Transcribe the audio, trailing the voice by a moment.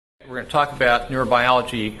we're going to talk about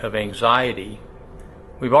neurobiology of anxiety.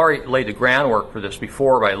 We've already laid the groundwork for this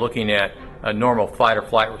before by looking at normal fight or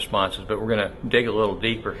flight responses, but we're going to dig a little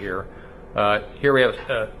deeper here. Here we have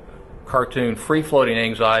a cartoon, free-floating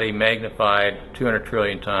anxiety magnified 200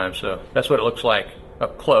 trillion times. So that's what it looks like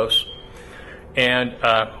up close. And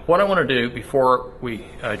what I want to do before we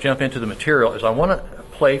jump into the material is I want to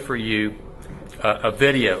play for you a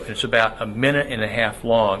video. It's about 1.5 minutes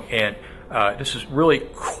long, and this is really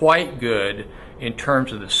quite good in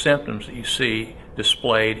terms of the symptoms that you see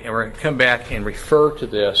displayed, and we're going to come back and refer to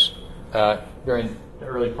this during the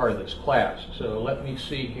early part of this class. So let me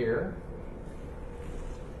see here.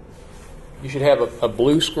 You should have a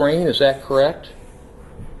blue screen, is that correct?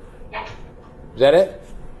 Is that it?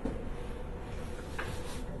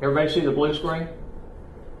 Everybody see the blue screen?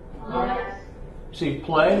 Yes. See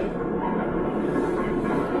play?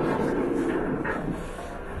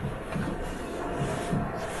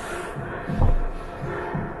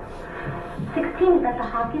 Is that the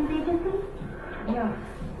Hopkins agency? Yeah.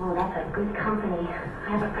 Oh, that's a good company. I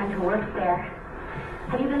have a friend who works there.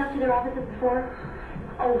 Have you been up to their offices before?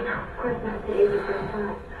 Oh, no, of course not. Today's the first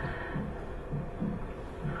time.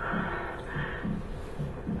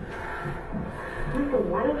 Listen,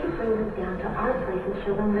 why don't you bring them down to our place and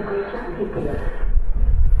show them the great job you did?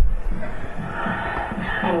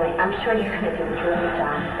 Anyway, I'm sure you're going to do a terrific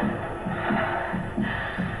job.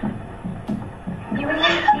 You really want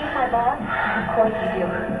to see my boss? Of course you do.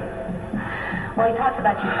 Well, he talks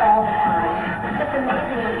about you all the time. It's just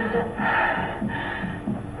amazing what you do.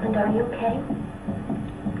 And are you okay?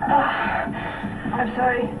 I'm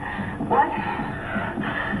sorry. What?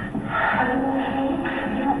 Are you okay?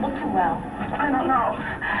 You don't look too well. I don't know.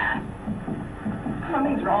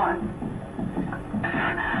 Something's wrong.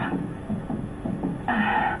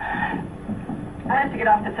 I have to get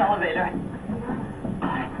off this elevator.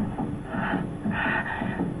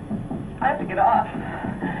 I have to get off.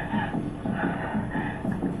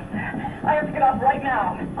 I have to get off right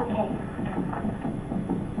now. Okay.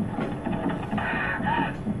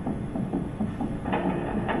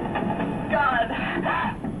 God.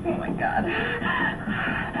 Oh my God.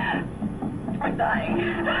 I'm dying.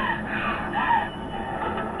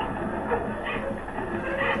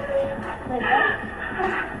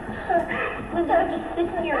 Linda, just sit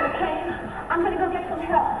here, okay? I'm gonna go get some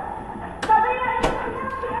help.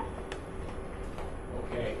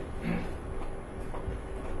 Okay.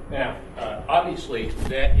 Now, obviously,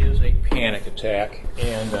 that is a panic attack,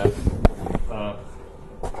 and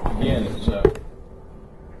again, it's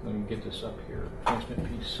let me get this up here.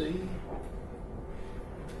 Instant PC.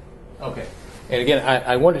 Okay. And again,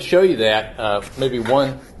 I want to show you that. Maybe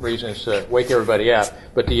one reason is to wake everybody up,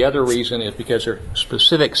 but the other reason is because there are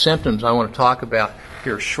specific symptoms I want to talk about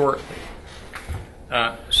here shortly.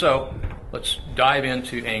 So let's dive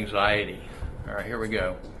into anxiety. All right, here we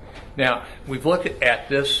go. Now, we've looked at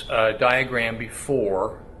this diagram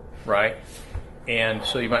before, right? And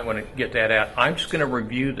so you might want to get that out. I'm just going to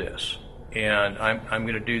review this, and I'm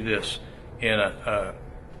going to do this in a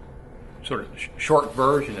sort of short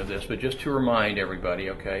version of this, but just to remind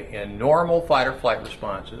everybody, okay, in normal fight or flight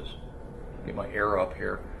responses, get my arrow up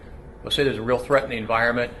here, let's say there's a real threatening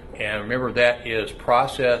environment, and remember that is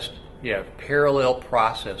processed, you have parallel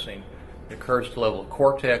processing that occurs at the level of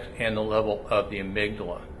cortex and the level of the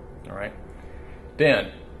amygdala, all right?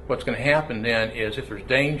 Then, what's going to happen then is if there's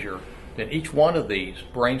danger, then each one of these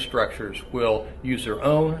brain structures will use their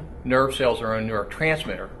own nerve cells, their own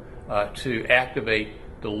neurotransmitter, to activate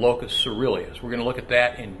the locus coeruleus. We're going to look at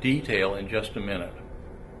that in detail in just a minute.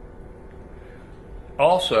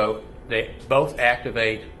 Also, they both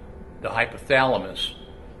activate the hypothalamus,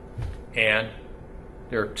 and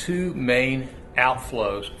there are two main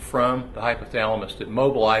outflows from the hypothalamus that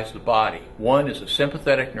mobilize the body. One is the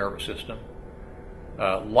sympathetic nervous system,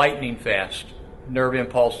 lightning fast nerve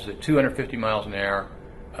impulses at 250 miles an hour,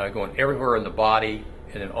 going everywhere in the body,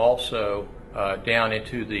 and then also down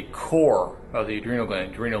into the core of the adrenal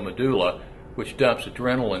gland, adrenal medulla, which dumps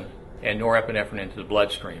adrenaline and norepinephrine into the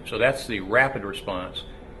bloodstream. So that's the rapid response.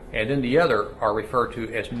 And then the other are referred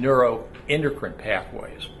to as neuroendocrine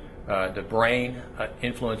pathways, the brain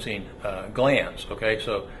influencing glands. Okay,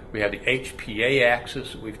 so we have the HPA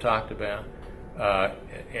axis that we've talked about,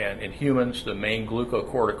 and in humans, the main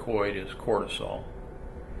glucocorticoid is cortisol.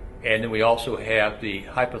 And then we also have the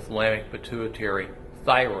hypothalamic pituitary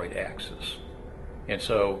thyroid axis. And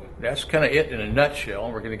so that's kind of it in a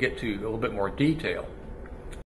nutshell. We're going to get to a little bit more detail.